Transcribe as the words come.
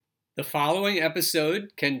The following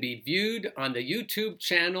episode can be viewed on the YouTube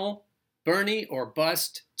channel Bernie or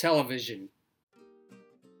Bust Television.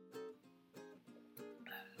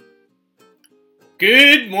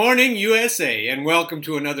 Good morning, USA, and welcome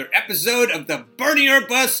to another episode of the Bernie or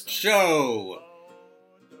Bust Show.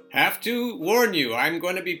 Have to warn you, I'm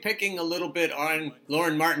going to be picking a little bit on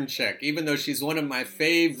Lauren Martinchek, even though she's one of my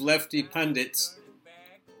fave lefty pundits.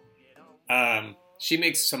 She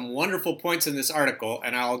makes some wonderful points in this article,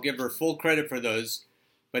 and I'll give her full credit for those.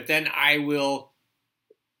 But then I will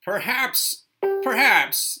perhaps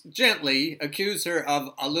gently accuse her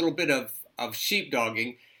of a little bit of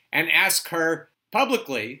sheepdogging and ask her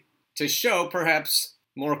publicly to show, perhaps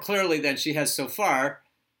more clearly than she has so far,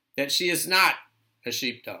 that she is not a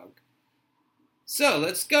sheepdog. So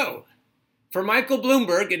let's go. For Michael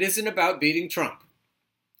Bloomberg, it isn't about beating Trump.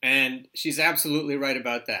 And she's absolutely right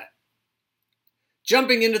about that.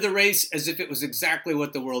 Jumping into the race as if it was exactly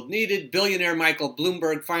what the world needed, billionaire Michael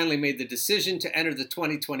Bloomberg finally made the decision to enter the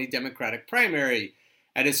 2020 Democratic primary.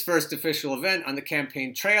 At his first official event on the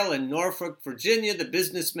campaign trail in Norfolk, Virginia, the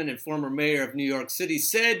businessman and former mayor of New York City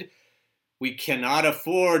said, "We cannot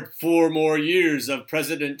afford 4 more years of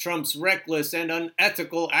President Trump's reckless and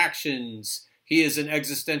unethical actions. He is an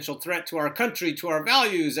existential threat to our country, to our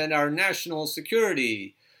values, and our national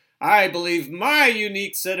security. I believe my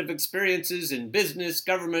unique set of experiences in business,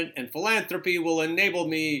 government, and philanthropy will enable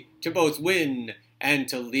me to both win and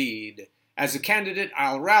to lead. As a candidate,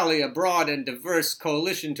 I'll rally a broad and diverse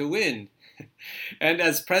coalition to win. And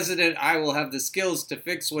as president, I will have the skills to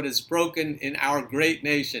fix what is broken in our great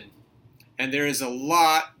nation." And there is a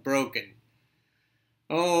lot broken.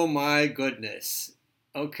 Oh my goodness.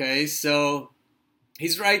 Okay, so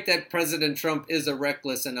he's right that President Trump is a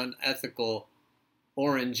reckless and unethical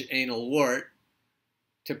orange anal wart,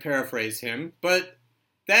 to paraphrase him. But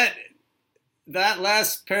that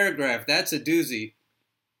last paragraph, that's a doozy.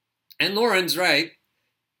 And Lauren's right.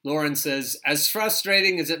 Lauren says, as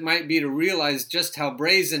frustrating as it might be to realize just how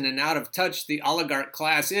brazen and out of touch the oligarch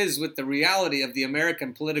class is with the reality of the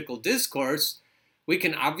American political discourse, we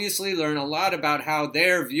can obviously learn a lot about how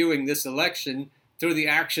they're viewing this election through the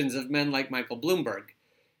actions of men like Michael Bloomberg.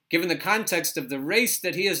 Given the context of the race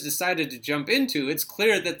that he has decided to jump into, it's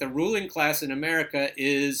clear that the ruling class in America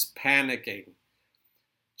is panicking.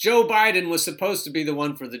 Joe Biden was supposed to be the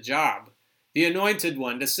one for the job, the anointed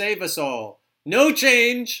one to save us all. No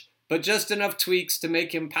change, but just enough tweaks to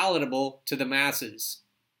make him palatable to the masses.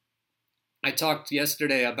 I talked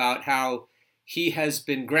yesterday about how he has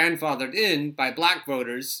been grandfathered in by black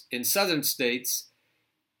voters in southern states.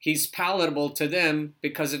 He's palatable to them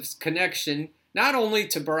because of his connection not only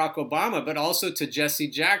to Barack Obama, but also to Jesse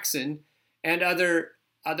Jackson and other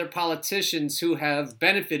politicians who have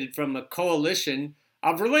benefited from a coalition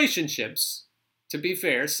of relationships, to be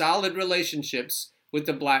fair, solid relationships with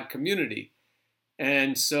the black community.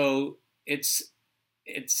 And so it's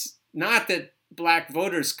not that black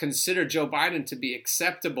voters consider Joe Biden to be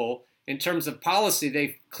acceptable in terms of policy.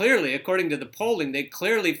 They clearly, according to the polling, they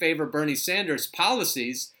clearly favor Bernie Sanders'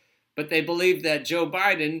 policies, but they believe that Joe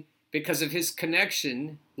Biden, because of his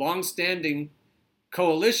connection, long-standing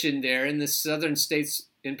coalition there in the southern states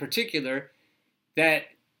in particular, that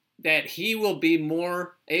he will be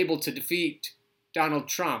more able to defeat Donald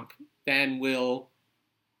Trump than will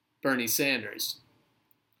Bernie Sanders.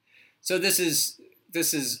 So this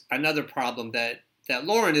is another problem that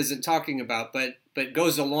Lauren isn't talking about, but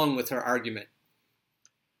goes along with her argument.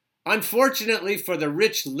 Unfortunately for the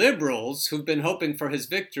rich liberals who've been hoping for his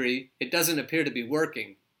victory, it doesn't appear to be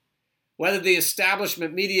working. Whether the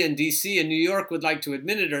establishment media in D.C. and New York would like to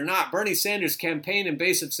admit it or not, Bernie Sanders' campaign and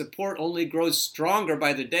base of support only grows stronger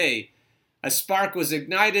by the day. A spark was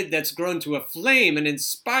ignited that's grown to a flame, and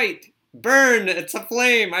it's a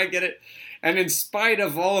flame, I get it. And in spite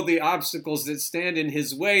of all of the obstacles that stand in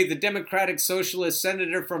his way, the Democratic Socialist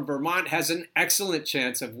senator from Vermont has an excellent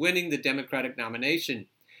chance of winning the Democratic nomination.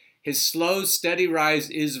 His slow, steady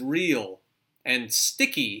rise is real and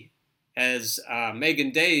sticky, as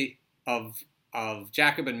Megan Day of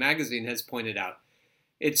Jacobin magazine has pointed out.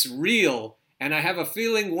 It's real, and I have a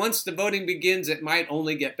feeling once the voting begins, it might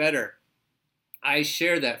only get better. I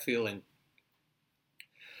share that feeling.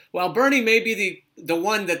 While Bernie may be the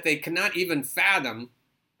one that they cannot even fathom,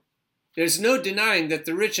 there's no denying that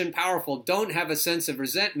the rich and powerful don't have a sense of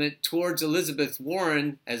resentment towards Elizabeth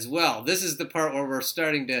Warren as well. This is the part where we're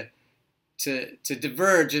starting to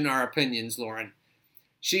diverge in our opinions, Lauren.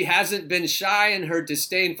 She hasn't been shy in her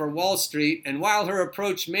disdain for Wall Street, and while her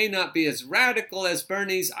approach may not be as radical as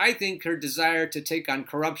Bernie's, I think her desire to take on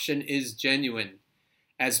corruption is genuine.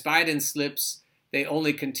 As Biden slips, they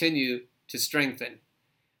only continue to strengthen.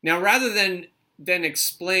 Now, rather than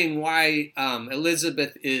explain why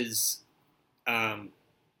Elizabeth is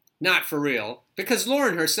not for real, because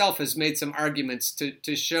Lauren herself has made some arguments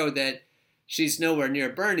to show that she's nowhere near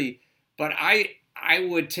Bernie, but I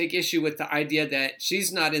would take issue with the idea that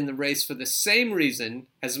she's not in the race for the same reason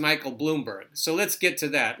as Michael Bloomberg. So let's get to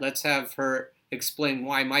that. Let's have her explain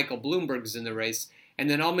why Michael Bloomberg is in the race, and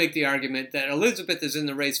then I'll make the argument that Elizabeth is in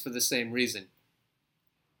the race for the same reason.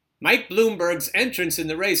 Mike Bloomberg's entrance in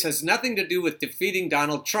the race has nothing to do with defeating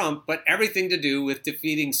Donald Trump, but everything to do with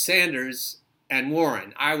defeating Sanders and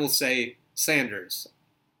Warren. I will say Sanders,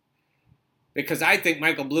 because I think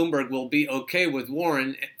Michael Bloomberg will be okay with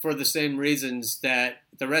Warren for the same reasons that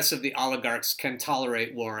the rest of the oligarchs can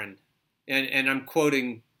tolerate Warren. And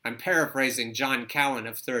I'm paraphrasing John Cowan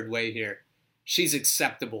of Third Way here. She's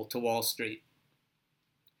acceptable to Wall Street.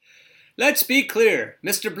 Let's be clear.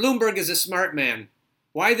 Mr. Bloomberg is a smart man.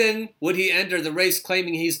 Why then would he enter the race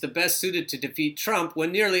claiming he's the best suited to defeat Trump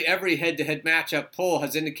when nearly every head-to-head matchup poll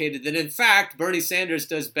has indicated that, in fact, Bernie Sanders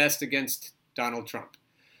does best against Donald Trump?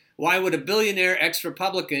 Why would a billionaire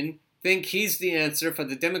ex-Republican think he's the answer for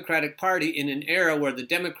the Democratic Party in an era where the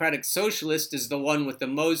Democratic Socialist is the one with the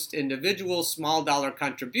most individual small-dollar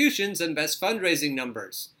contributions and best fundraising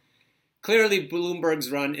numbers? Clearly,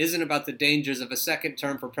 Bloomberg's run isn't about the dangers of a second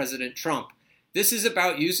term for President Trump. This is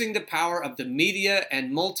about using the power of the media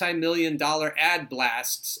and multi-million-dollar ad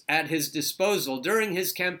blasts at his disposal during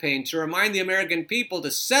his campaign to remind the American people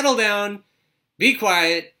to settle down, be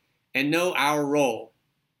quiet, and know our role.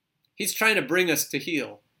 He's trying to bring us to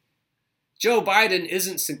heel. Joe Biden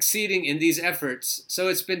isn't succeeding in these efforts, so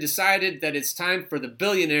it's been decided that it's time for the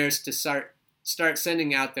billionaires to start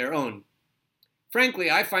sending out their own. Frankly,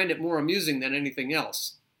 I find it more amusing than anything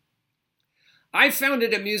else. I found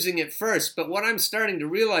it amusing at first, but what I'm starting to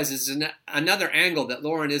realize is another angle that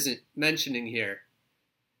Lauren isn't mentioning here.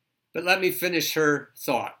 But let me finish her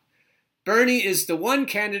thought. Bernie is the one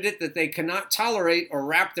candidate that they cannot tolerate or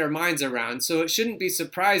wrap their minds around, so it shouldn't be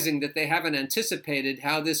surprising that they haven't anticipated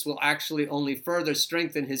how this will actually only further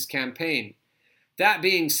strengthen his campaign. That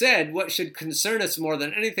being said, what should concern us more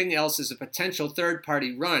than anything else is a potential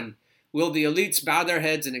third-party run. Will the elites bow their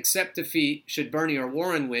heads and accept defeat should Bernie or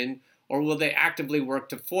Warren win, or will they actively work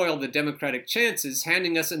to foil the Democratic chances,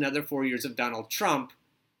 handing us another 4 years of Donald Trump,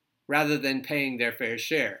 rather than paying their fair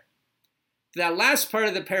share? That last part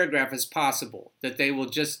of the paragraph is possible, that they will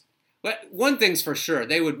just... But one thing's for sure,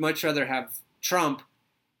 they would much rather have Trump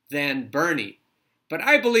than Bernie. But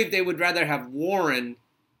I believe they would rather have Warren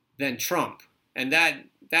than Trump. And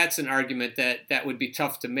that's an argument that would be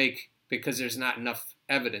tough to make because there's not enough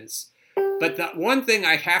evidence. But the one thing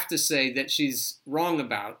I have to say that she's wrong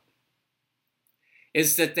about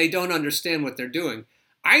is that they don't understand what they're doing.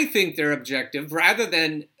 I think their objective, rather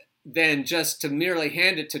than just to merely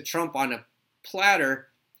hand it to Trump on a platter,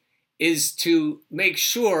 is to make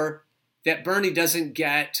sure that Bernie doesn't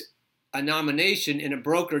get a nomination in a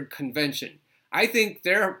brokered convention. I think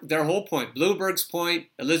their whole point, Bloomberg's point,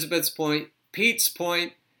 Elizabeth's point, Pete's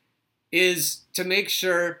point, is to make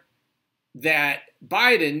sure that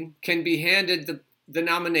Biden can be handed the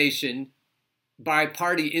nomination by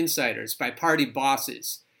party insiders, by party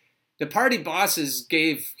bosses. The party bosses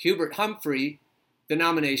gave Hubert Humphrey the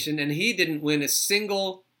nomination, and he didn't win a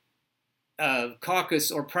single caucus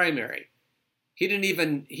or primary. He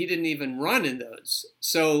didn't even run in those.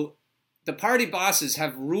 So the party bosses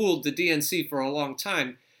have ruled the DNC for a long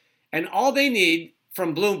time, and all they need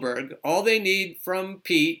from Bloomberg, all they need from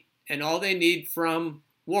Pete, and all they need from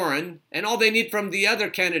Warren, and all they need from the other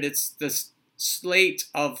candidates, the slate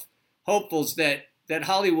of hopefuls that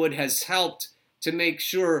Hollywood has helped to make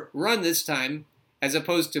sure run this time, as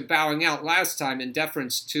opposed to bowing out last time in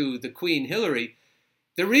deference to the Queen Hillary.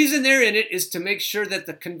 The reason they're in it is to make sure that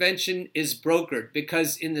the convention is brokered,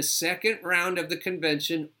 because in the second round of the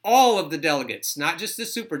convention, all of the delegates, not just the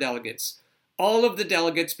superdelegates, all of the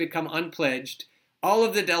delegates become unpledged. All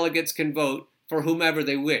of the delegates can vote for whomever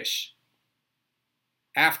they wish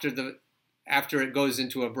after it goes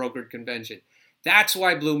into a brokered convention. That's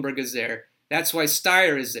why Bloomberg is there. That's why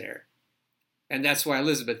Steyer is there. And that's why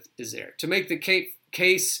Elizabeth is there. To make the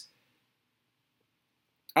case...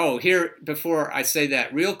 Oh, here, before I say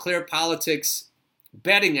that, Real Clear Politics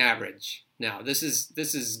betting average. Now, this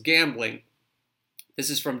is gambling. This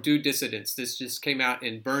is from Due Dissidence. This just came out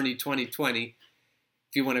in Bernie 2020,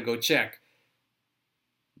 if you want to go check.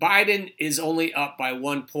 Biden is only up by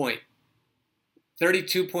 1 point.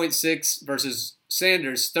 32.6 versus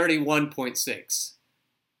Sanders, 31.6.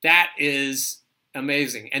 That is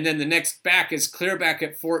amazing. And then the next back is clear back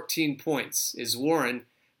at 14 points, is Warren.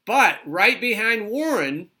 But right behind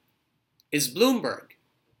Warren is Bloomberg.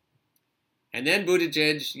 And then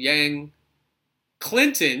Buttigieg, Yang,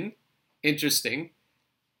 Clinton, interesting,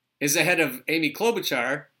 is ahead of Amy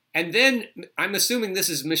Klobuchar. And then I'm assuming this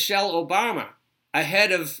is Michelle Obama,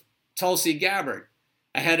 ahead of Tulsi Gabbard,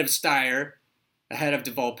 ahead of Steyer, ahead of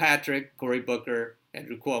Deval Patrick, Cory Booker,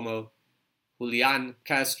 Andrew Cuomo, Julian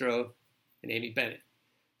Castro, and Amy Bennett.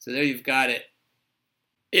 So there you've got it.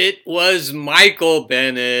 It was Michael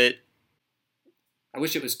Bennet. I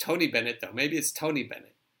wish it was Tony Bennett, though. Maybe it's Tony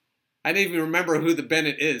Bennett. I don't even remember who the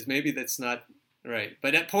Bennett is. Maybe that's not right.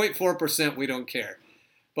 But at 0.4%, we don't care.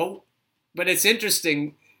 But it's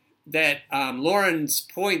interesting that Lauren's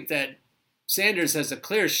point that Sanders has a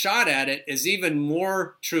clear shot at it is even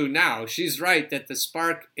more true now. She's right that the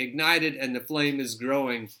spark ignited and the flame is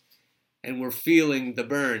growing, and we're feeling the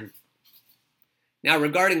burn. Now,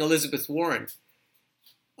 regarding Elizabeth Warren,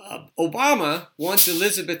 Obama wants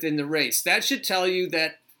Elizabeth in the race. That should tell you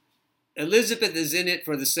that Elizabeth is in it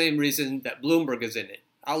for the same reason that Bloomberg is in it.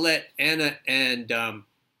 I'll let Anna and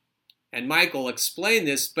Michael explain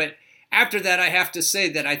this, but after that, I have to say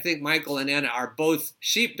that I think Michael and Anna are both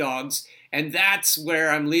sheepdogs, and that's where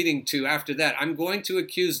I'm leading to after that. I'm going to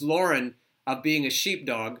accuse Lauren of being a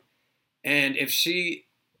sheepdog, and she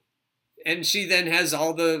then has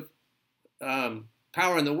all the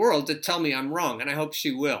power in the world to tell me I'm wrong, and I hope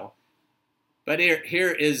she will. But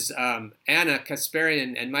here is Anna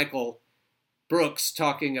Kasparian and Michael Brooks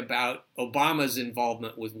talking about Obama's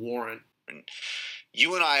involvement with Warren.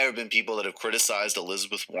 You and I have been people that have criticized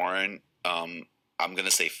Elizabeth Warren, I'm going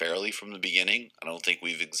to say fairly from the beginning. I don't think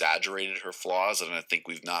we've exaggerated her flaws, and I think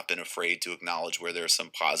we've not been afraid to acknowledge where there are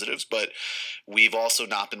some positives. But we've also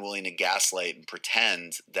not been willing to gaslight and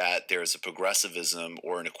pretend that there's a progressivism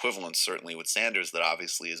or an equivalence, certainly with Sanders, that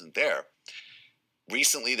obviously isn't there.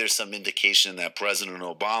 Recently, there's some indication that President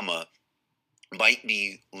Obama might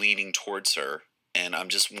be leaning towards her, and I'm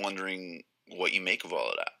just wondering what you make of all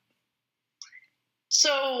of that.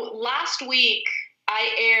 So last week, I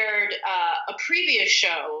aired a previous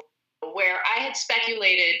show where I had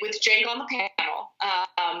speculated with Cenk on the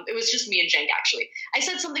panel. It was just me and Cenk, actually. I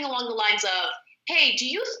said something along the lines of, hey, do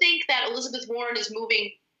you think that Elizabeth Warren is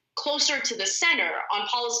moving closer to the center on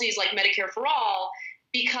policies like Medicare for All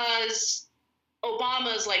because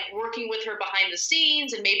Obama's like working with her behind the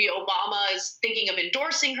scenes, and maybe Obama is thinking of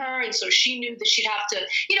endorsing her, and so she knew that she'd have to,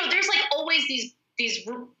 there's like always these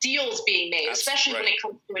deals being made, especially when it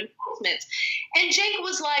comes to endorsements. And Cenk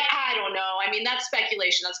was like, I don't know. I mean, that's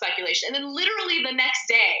speculation. And then literally the next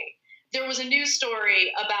day, there was a news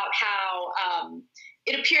story about how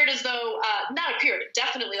it appeared as though,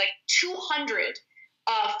 definitely like 200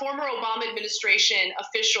 former Obama administration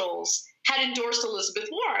officials had endorsed Elizabeth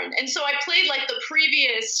Warren. And so I played like the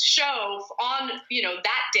previous show on,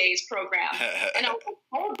 that day's program. And I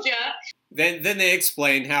told you. Then they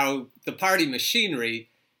explain how the party machinery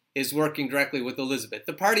is working directly with Elizabeth.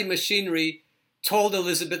 The party machinery told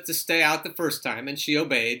Elizabeth to stay out the first time, and she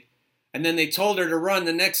obeyed. And then they told her to run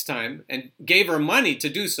the next time and gave her money to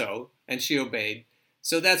do so, and she obeyed.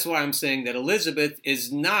 So that's why I'm saying that Elizabeth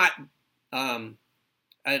is not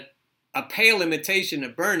a pale imitation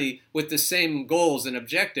of Bernie with the same goals and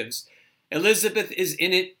objectives. Elizabeth is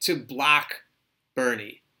in it to block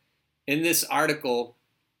Bernie. In this article,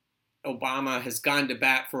 Obama has gone to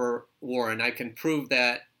bat for Warren. I can prove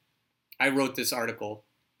that. I wrote this article.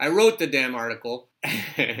 I wrote the damn article.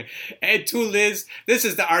 And to Liz, this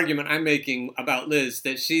is the argument I'm making about Liz,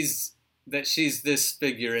 that she's this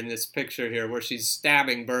figure in this picture here where she's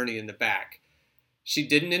stabbing Bernie in the back. She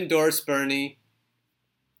didn't endorse Bernie.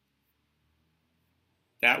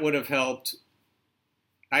 That would have helped.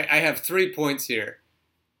 I have 3 points here.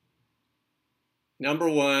 Number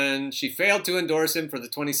one, she failed to endorse him for the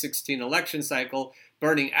 2016 election cycle.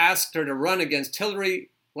 Bernie asked her to run against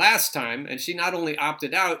Hillary last time, and she not only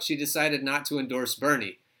opted out, she decided not to endorse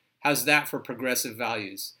Bernie. How's that for progressive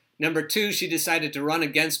values? Number two, she decided to run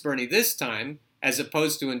against Bernie this time, as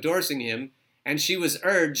opposed to endorsing him, and she was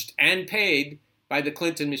urged and paid by the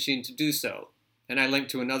Clinton machine to do so. And I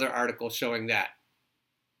linked to another article showing that.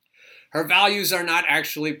 Her values are not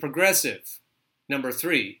actually progressive. Number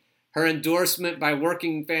three, her endorsement by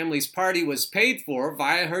Working Families Party was paid for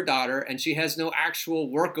via her daughter, and she has no actual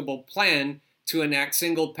workable plan to enact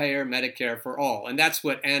single-payer Medicare for all. And that's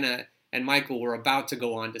what Anna and Michael were about to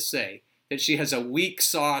go on to say, that she has a weak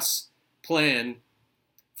sauce plan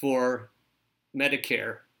for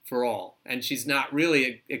Medicare for all. And she's not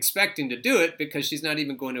really expecting to do it because she's not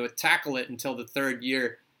even going to tackle it until the third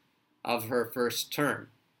year of her first term,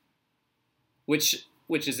 which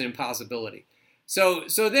is an impossibility. So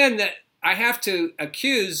then I have to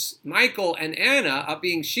accuse Michael and Anna of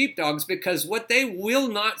being sheepdogs, because what they will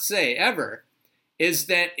not say ever is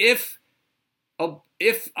that if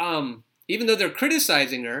even though they're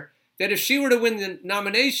criticizing her, that if she were to win the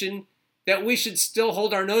nomination, that we should still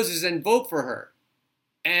hold our noses and vote for her.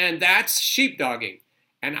 And that's sheepdogging.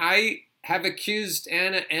 And I have accused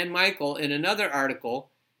Anna and Michael in another article,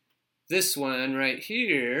 this one right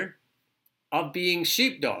here, of being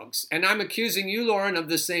sheepdogs. And I'm accusing you, Lauren, of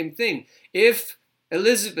the same thing. If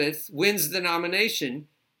Elizabeth wins the nomination,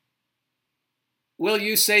 will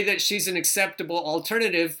you say that she's an acceptable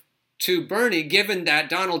alternative to Bernie, given that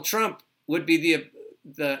Donald Trump would be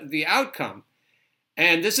the outcome?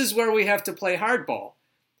 And this is where we have to play hardball.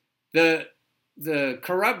 The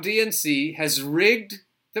corrupt DNC has rigged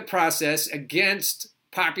the process against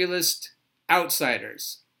populist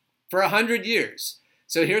outsiders for 100 years.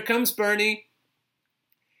 So here comes Bernie,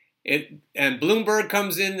 and Bloomberg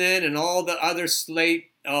comes in then, and all the other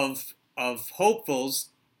slate of hopefuls,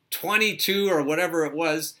 22 or whatever it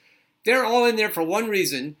was, they're all in there for one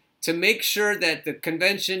reason: to make sure that the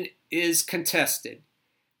convention is contested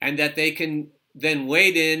and that they can then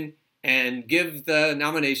wade in and give the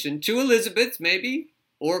nomination to Elizabeth, maybe,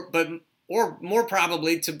 or more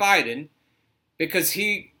probably to Biden, because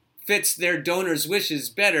he fits their donors' wishes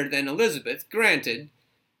better than Elizabeth, granted.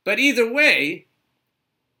 But either way,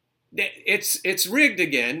 it's rigged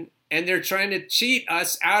again, and they're trying to cheat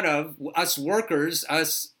us out of, us workers,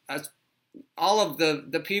 us all of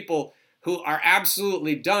the people who are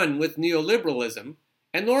absolutely done with neoliberalism.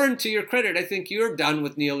 And Lauren, to your credit, I think you're done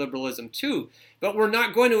with neoliberalism too. But we're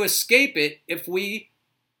not going to escape it if we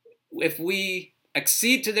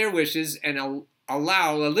accede to their wishes and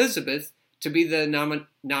allow Elizabeth to be the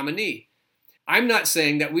nominee. I'm not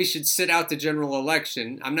saying that we should sit out the general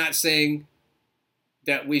election. I'm not saying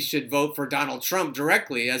that we should vote for Donald Trump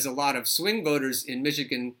directly, as a lot of swing voters in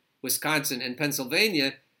Michigan, Wisconsin, and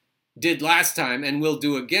Pennsylvania did last time and will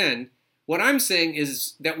do again. What I'm saying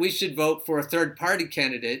is that we should vote for a third-party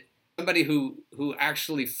candidate, somebody who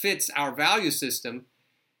actually fits our value system,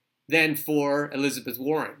 than for Elizabeth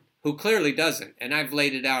Warren, who clearly doesn't. And I've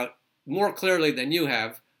laid it out more clearly than you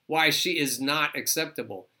have, why she is not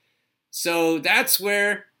acceptable. So that's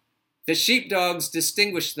where the sheepdogs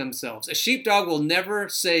distinguish themselves. A sheepdog will never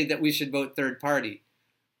say that we should vote third party.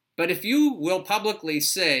 But if you will publicly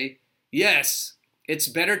say, yes, it's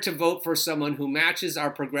better to vote for someone who matches our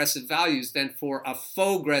progressive values than for a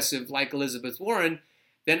faux-gressive like Elizabeth Warren,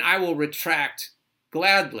 then I will retract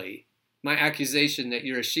gladly my accusation that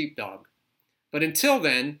you're a sheepdog. But until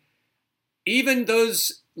then, even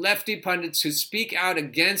those lefty pundits who speak out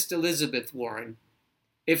against Elizabeth Warren,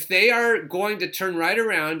 if they are going to turn right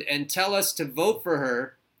around and tell us to vote for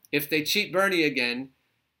her if they cheat Bernie again,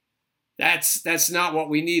 that's not what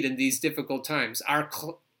we need in these difficult times. Our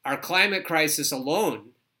climate crisis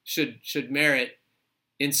alone should merit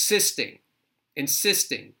insisting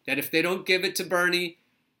that if they don't give it to Bernie,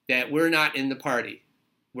 that we're not in the party.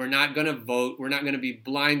 We're not going to vote. We're not going to be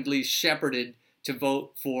blindly shepherded to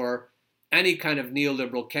vote for any kind of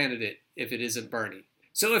neoliberal candidate if it isn't Bernie.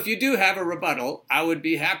 So if you do have a rebuttal, I would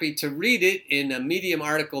be happy to read it in a Medium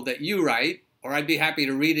article that you write, or I'd be happy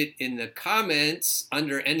to read it in the comments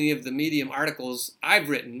under any of the Medium articles I've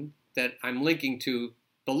written that I'm linking to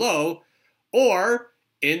below, or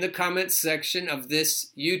in the comments section of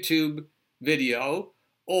this YouTube video,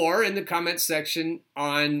 or in the comments section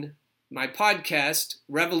on my podcast,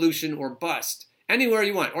 Revolution or Bust. Anywhere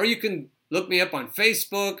you want. Or you can look me up on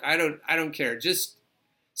Facebook. I don't care. Just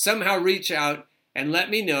somehow reach out and let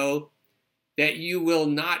me know that you will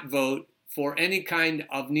not vote for any kind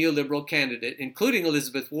of neoliberal candidate, including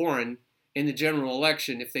Elizabeth Warren, in the general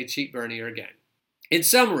election if they cheat Bernie again. In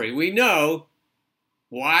summary, we know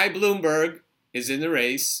why Bloomberg is in the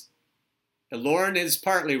race. Lauren is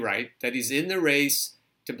partly right that he's in the race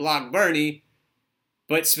to block Bernie,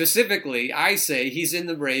 but specifically, I say he's in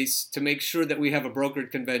the race to make sure that we have a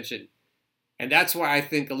brokered convention. And that's why I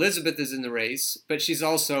think Elizabeth is in the race, but she's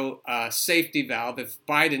also a safety valve. If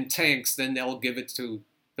Biden tanks, then they'll give it to,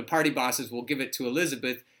 the party bosses will give it to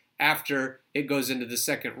Elizabeth after it goes into the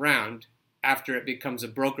second round, after it becomes a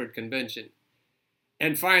brokered convention.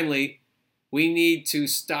 And finally, we need to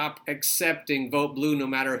stop accepting vote blue no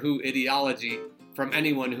matter who ideology from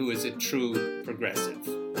anyone who is a true progressive.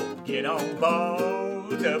 Get on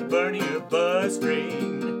board the Bernie or Bust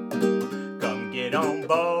train. Come get on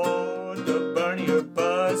board the Bernie or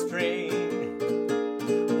Bust train.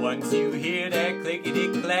 Once you hear that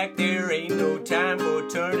clickety-clack, there ain't no time for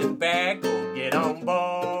turning back. Go get on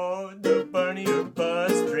board the Bernie or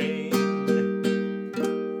Bust train.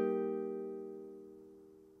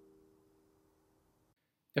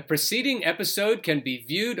 The preceding episode can be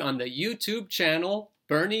viewed on the YouTube channel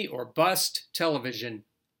Bernie or Bust Television.